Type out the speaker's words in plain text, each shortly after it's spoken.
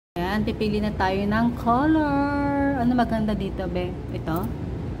Ayan, pipili na tayo ng color. Ano maganda dito, be? Ito?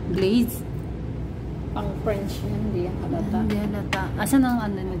 Glaze? Pang French yan, hindi yan halata. Hindi halata. Asan ang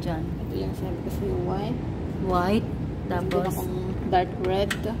ano mo dyan? Ito yung sabi ko sa'yo, white. White. Tapos? Akong dark red.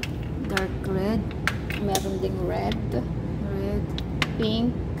 Dark red. Meron ding red. Red.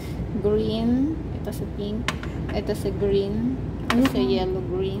 Pink. Green. Ito sa pink. Ito sa green. Ito sa yellow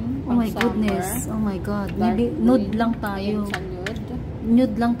green. Oh my goodness. Oh my god. Maybe nude lang tayo. Ayan sa nude.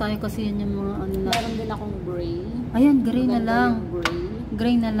 Nude lang tayo kasi yan yung mga ano na. Meron din akong gray. Ayan, gray na Maganda lang. yung gray.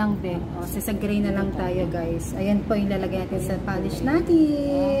 Gray na lang, be. O, sa gray na lang tayo, guys. Ayan po yung lalagay natin sa polish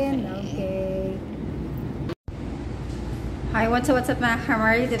natin. Okay. Hi, what's up mga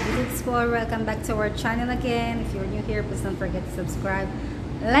kamari? The Visit School. Welcome back to our channel again. If you're new here, please don't forget to subscribe,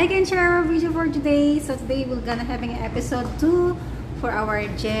 like, and share our video for today. So today we're gonna having episode 2 for our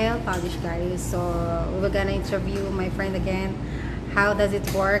gel polish, guys. So we're gonna interview my friend again. How does it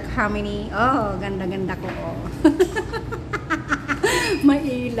work? How many? Oh, ganda-ganda ko. Oh.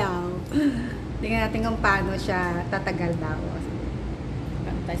 May ilaw. Tingnan natin kung paano siya tatagal daw.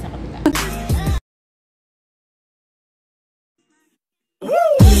 Kantay sa kabila.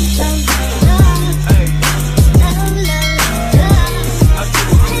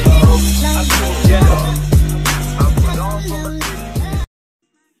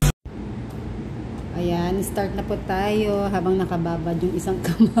 Ayan, start na po tayo habang nakababad yung isang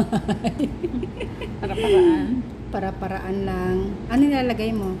kamay. Para-paraan. Para-paraan lang. Ano nilalagay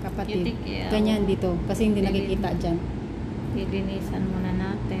mo, kapatid? Cuticle. Ganyan dito, kasi hindi nakikita dyan. Lilinisan muna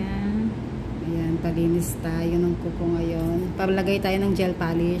natin. Ayan, palinis tayo ng kuko ngayon. Palagay tayo ng gel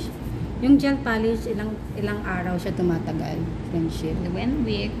polish. Yung gel polish, ilang araw siya tumatagal? Friendship. 1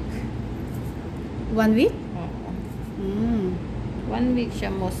 week. 1 week? Oo. 1 Mm. week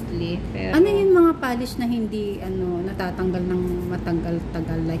siya mostly. Pero Ano yung mga polish na hindi natatanggal ng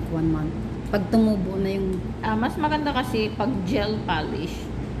matagal-tagal like 1 month? Pag tumubo na yung... mas maganda kasi pag gel polish.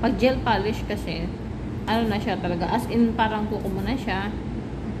 Pag gel polish kasi, ano na siya talaga. As in, parang kuko mo na siya.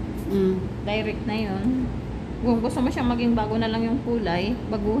 Direct na yun. Kung gusto mo siya maging bago na lang yung kulay,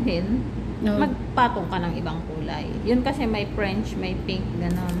 baguhin, magpatong ka ng ibang kulay. Yun kasi may French, may pink,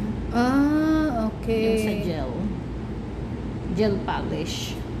 ganon. Ah, okay. Yung sa gel. Gel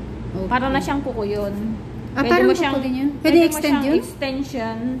polish. Okay. Para na siyang kuko yun. Parang kuko din yun? Pwede extend yun?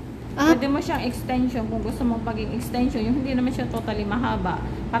 Extension. Pwede mo siyang extension kung gusto mong paging extension. Yung hindi naman siya totally mahaba.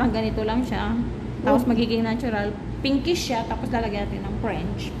 Parang ganito lang siya. Tapos magiging natural. Pinkish siya. Tapos lalagyan natin ng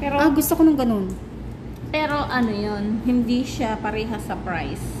French. Pero, gusto ko nung ganun. Pero ano yun, hindi siya parehas sa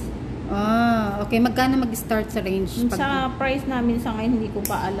price. Okay. Magkano mag-start sa range? Sa price namin sa ngayon, hindi ko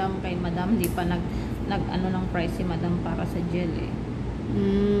pa alam kay madam. Hindi pa nag-ano ng price si madam para sa gel eh.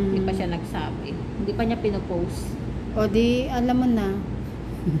 Hindi pa siya nagsabi. Hindi pa niya pinopost. O di, alam mo na.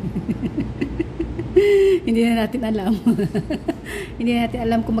 Hindi na natin alam. Hindi na natin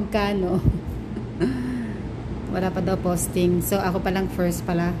alam kung magkano. Wala pa daw posting. So, ako palang first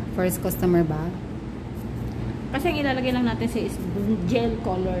customer ba? Kasi ang ilalagay lang natin is gel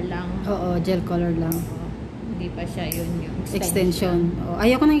color lang. Oo, gel color lang. Hindi pa siya yun yung extension.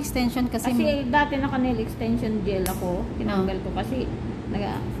 Ayoko ng extension kasi dati naka-nail extension gel ako. Tinanggal ko kasi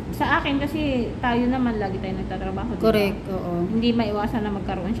sa akin kasi tayo naman lagi tayo nagtatrabaho. Correct, diba? oo. Hindi maiwasan na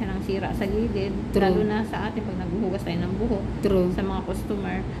magkaroon siya ng sira sa gilid. True. Lalo na sa atin pag naghuhugas tayo ng buhok. True. Sa mga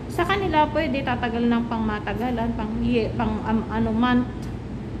customer. Sa kanila pwede tatagal ng pang matagalan, pang month.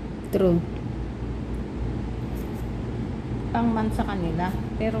 True. Pang month sa kanila.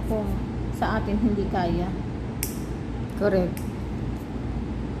 Pero kung sa atin hindi kaya. Correct.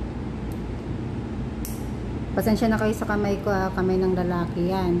 Pasensya na kayo sa kamay ko, kamay ng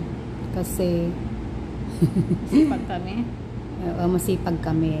lalaki yan. Kasi masipag kami. Masipag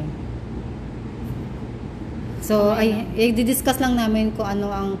kami. So, i-discuss lang namin kung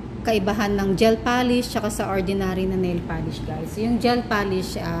ano ang kaibahan ng gel polish tsaka sa ordinary na nail polish, guys. Yung gel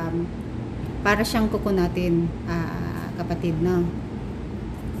polish, para siyang kuko natin, kapatid, no?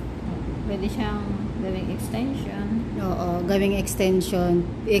 Pwede siyang gawing extension. Oo, gawing extension.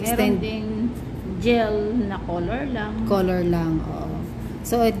 Meron ding gel na color lang. Color lang, oo.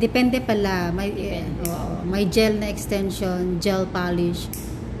 So, depende pala. May gel na extension, gel polish.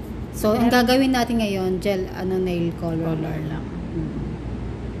 So, ang gagawin natin ngayon, nail color lang.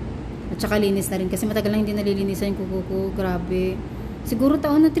 At saka linis na rin. Kasi matagal lang hindi nalilinisan yung kuko ko. Grabe. Siguro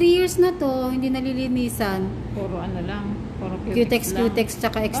taon na 3 years na to, hindi nalilinisan. Puro lang. Puro Cutex,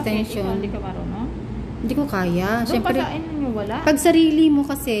 tsaka extension. Hindi ka marunong? Hindi ko kaya. Doon pa sa inyo wala? Pag sarili mo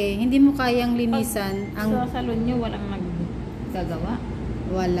kasi, hindi mo kayang linisan. Sa salon nyo, walang naggagawa?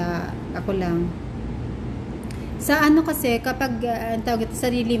 Wala. Ako lang. Sa ano kasi, kapag ang tawag ito,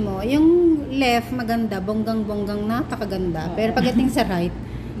 sarili mo, yung left maganda, bonggang-bonggang, napakaganda. Oo. Pero pagdating sa right,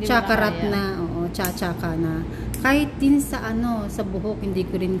 Hindi mo chakarat na kaya. na, oo, cha-chaka na. Kahit din sa ano, sa buhok, hindi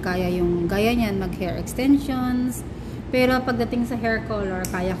ko rin kaya yung gaya niyan, mag-hair extensions. Pero pagdating sa hair color,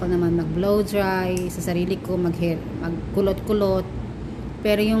 kaya ko naman mag-blow dry, sa sarili ko, mag-hair, magkulot-kulot.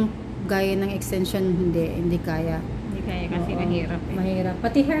 Pero yung gaya ng extension, hindi kaya. Hindi kaya kasi Oo, mahirap eh. mahirap.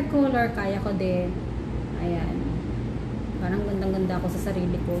 Pati hair color, kaya ko din. Ayan. Parang gandang-ganda ako sa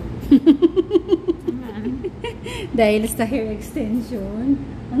sarili ko. Dahil sa hair extension.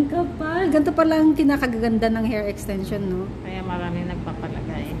 Ang kapal. Ganito pala ang kinakaganda ng hair extension, no? Kaya marami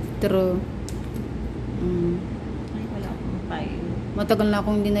nagpapalagay. True. Ay, wala akong tayo. Matagal na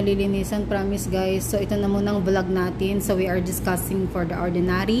akong hindi nalilinisan, promise guys. So, ito na muna ang vlog natin. So, we are discussing for the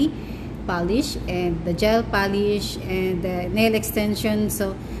ordinary polish and the gel polish and the nail extension.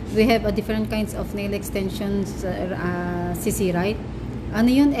 So, we have a different kinds of nail extensions, Sisi, right?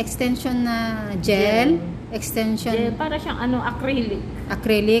 Ano yun? Extension na gel? Extension? Gel, para siyang ano, acrylic.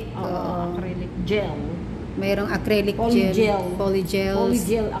 Acrylic? Oo, acrylic gel. Mayroong acrylic Polygel. gel. Polygels.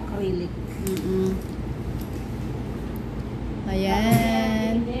 Polygel acrylic.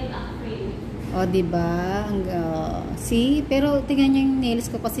 Ayan. Gel acrylic. O, diba? See? Pero, tingnan niyo yung nails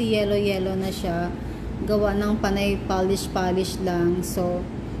ko kasi yellow-yellow na siya. Gawa ng panay polish lang. So,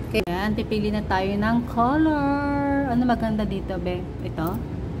 ayan. Pipili na tayo ng color. Ano maganda dito, be? Ito?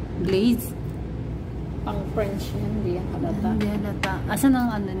 Glaze? Pang French yan, hindi yan halata. Hindi halata. Asan ang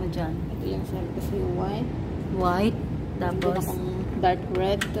ano mo dyan? Ito yung sabi kasi white. White. Meron din Tapos, akong dark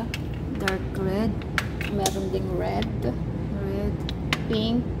red. dark red. Meron ding red. Red.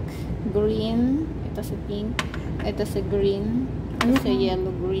 Pink. Green. Ito si pink. Ito si green. Ito si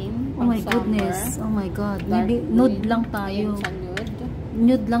yellow green. Oh my goodness. Oh my God. Dark Maybe green. nude lang tayo. Ayun sa nude.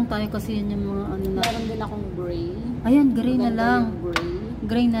 Nude lang tayo kasi yun yung mga ano na. Meron din akong gray. Ayan, gray na Maganda lang. yung gray.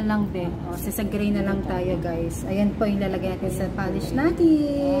 Gray na lang, be. O, sa gray na lang tayo, guys. Ayan po yung lalagay natin sa polish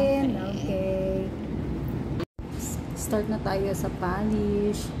natin. Okay. Start na tayo sa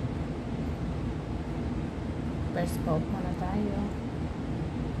polish. First coat muna tayo.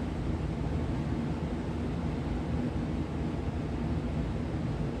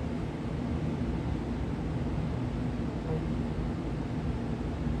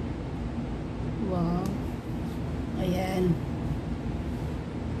 Wow. Ayan.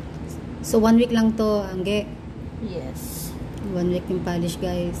 So, 1 week lang to, Angge. Yes. 1 week yung polish,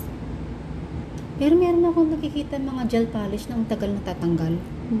 guys. Pero meron akong nakikita mga gel polish na ang tagal natatanggal.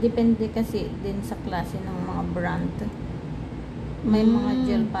 Depende kasi din sa klase ng mga brand. May mga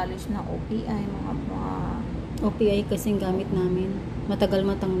gel polish na OPI, mga OPI kasi yung gamit namin. Matagal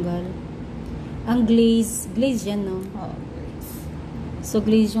matanggal. Ang glaze yan, no? glaze. So,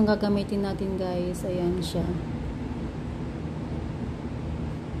 glaze yung gagamitin natin, guys. Ayan siya.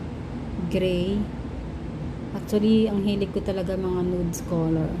 Gray. Actually, ang hilig ko talaga mga nudes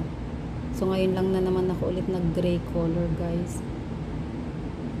color. So, ngayon lang na naman ako ulit nag-gray color, guys.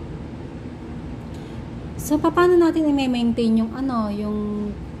 So, paano natin i-maintain yung ano,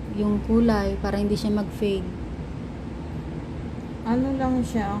 yung kulay para hindi siya mag-fade? Ano lang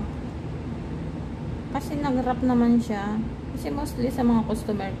siya? Kasi nag-wrap naman siya. Kasi mostly sa mga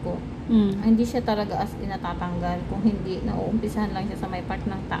customer ko, hindi siya talaga as in natatanggal. Kung hindi, nauumpisahan lang siya sa may part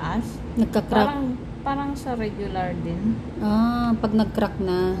ng taas. Nagka-crack. Parang sa regular din. Pag nag-crack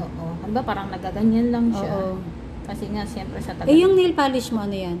na. Oo. Hanggang parang nagaganyan lang siya. Oo. Kasi nga, siyempre sa tagal. Yung nail polish mo,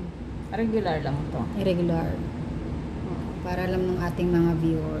 ano yan? Regular lang to. Irregular. Para alam ng ating mga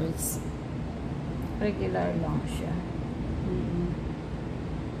viewers. Regular lang siya.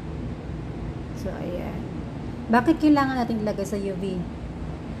 So, ayan. Bakit kailangan natin ilagay sa UV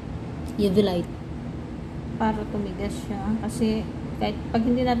light? Para tumigas siya. Kasi, kahit pag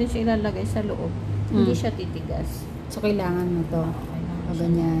hindi natin siya ilalagay sa loob, hindi siya titigas. So, kailangan mo to. O,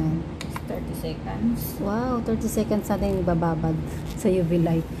 ganyan. 30 seconds. Wow, 30 seconds natin ibababad sa UV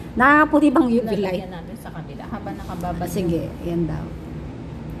light. Nakakaputi bang UV light? Lalagyan natin sa kabila. Habang nakababad. Sige, yan daw.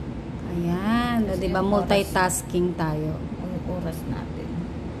 Ayan. Kasi Diba yung multitasking tayo? Ang oras natin.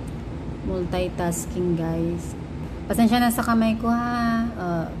 Multitasking, guys. Pasensya na sa kamay ko, ha.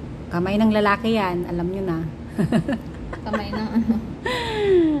 Kamay ng lalaki yan. Alam nyo na. Kamay ng ano?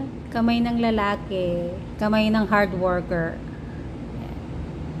 Kamay ng lalaki. Kamay ng hard worker.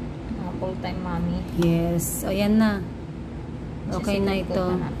 Mga full-time mommy. Yes. O, yan na. Okay na ito.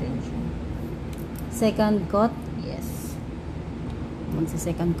 Natin siya. Second coat. Yes.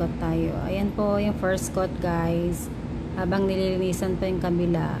 Magsa-second coat tayo. Ayan po yung first coat, guys. Habang nililinisan pa yung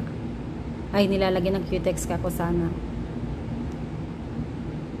kabila. Ay, nilalagyan ng Q-Tex ka ko sana.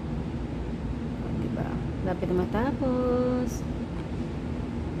 Diba? Malapit na matapos.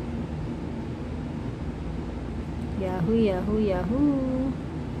 Yahoo, yahoo, yahoo.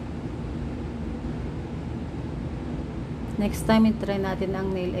 Next time, i-try natin ang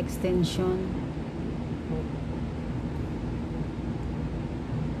nail extension.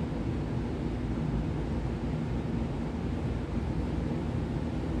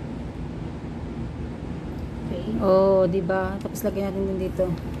 Okay. Oh, diba? Tapos lagyan natin din dito.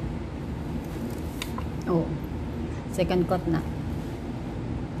 Oh, second coat na.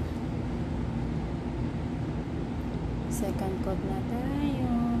 Second coat na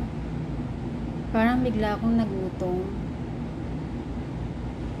tayo. Parang bigla akong nagutom.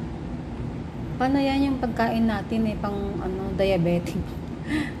 Paano yan yung pagkain natin eh, pang ano, diabetic.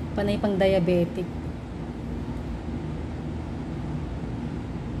 Panay pang diabetic.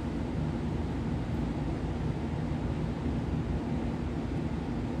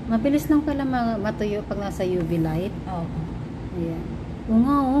 Mabilis lang pala matuyo pag nasa UV light. Oo. Ayan. Oo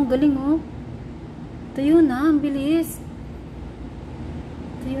nga, oh, galing oh. Tuyo na, ang bilis.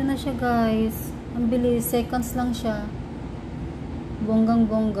 Tuyo na siya guys. Ang bilis, seconds lang siya. Bonggang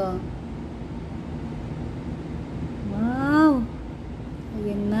bongga. Wow.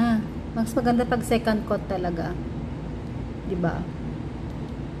 Ayan na. Mas maganda pag second coat talaga. Diba?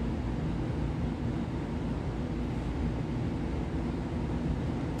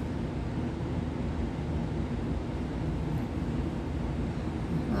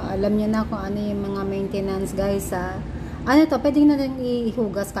 Alam niyo na kung ano yung mga maintenance guys ha. Ano to, pwede na rin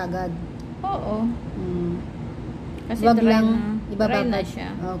ihugas kagad. Oo. Kasi Wag dry lang na. ibababad. Dry na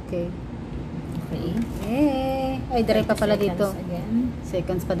siya. Okay. Okay. Ay, dry pa pala 30 dito. seconds again.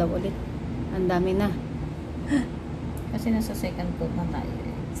 Seconds pa daw ulit. Ang dami na. Kasi nasa second coat na tayo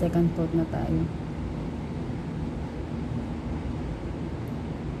eh. Second coat na tayo.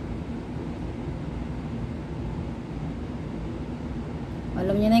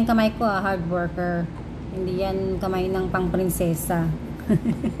 Alam niyo na yung kamay ko hard worker. Hindi yan kamay ng pang prinsesa.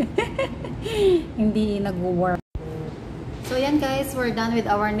 Hindi nag-work. So yan guys, we're done with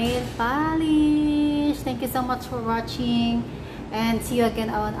our nail polish. Thank you so much for watching. And see you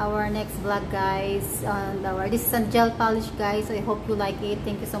again on our next vlog guys. This is a gel polish guys. So I hope you like it.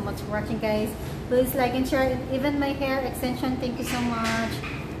 Thank you so much for watching guys. Please like and share. Even my hair extension, thank you so much.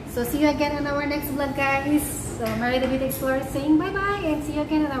 So see you again on our next vlog guys. So Mary the Beauty Explorer saying bye bye and see you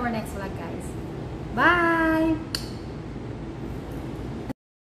again on our next vlog guys. Bye!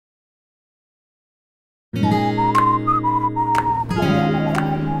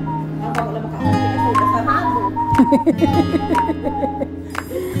 Ako wala makakampi kasi kasama ako.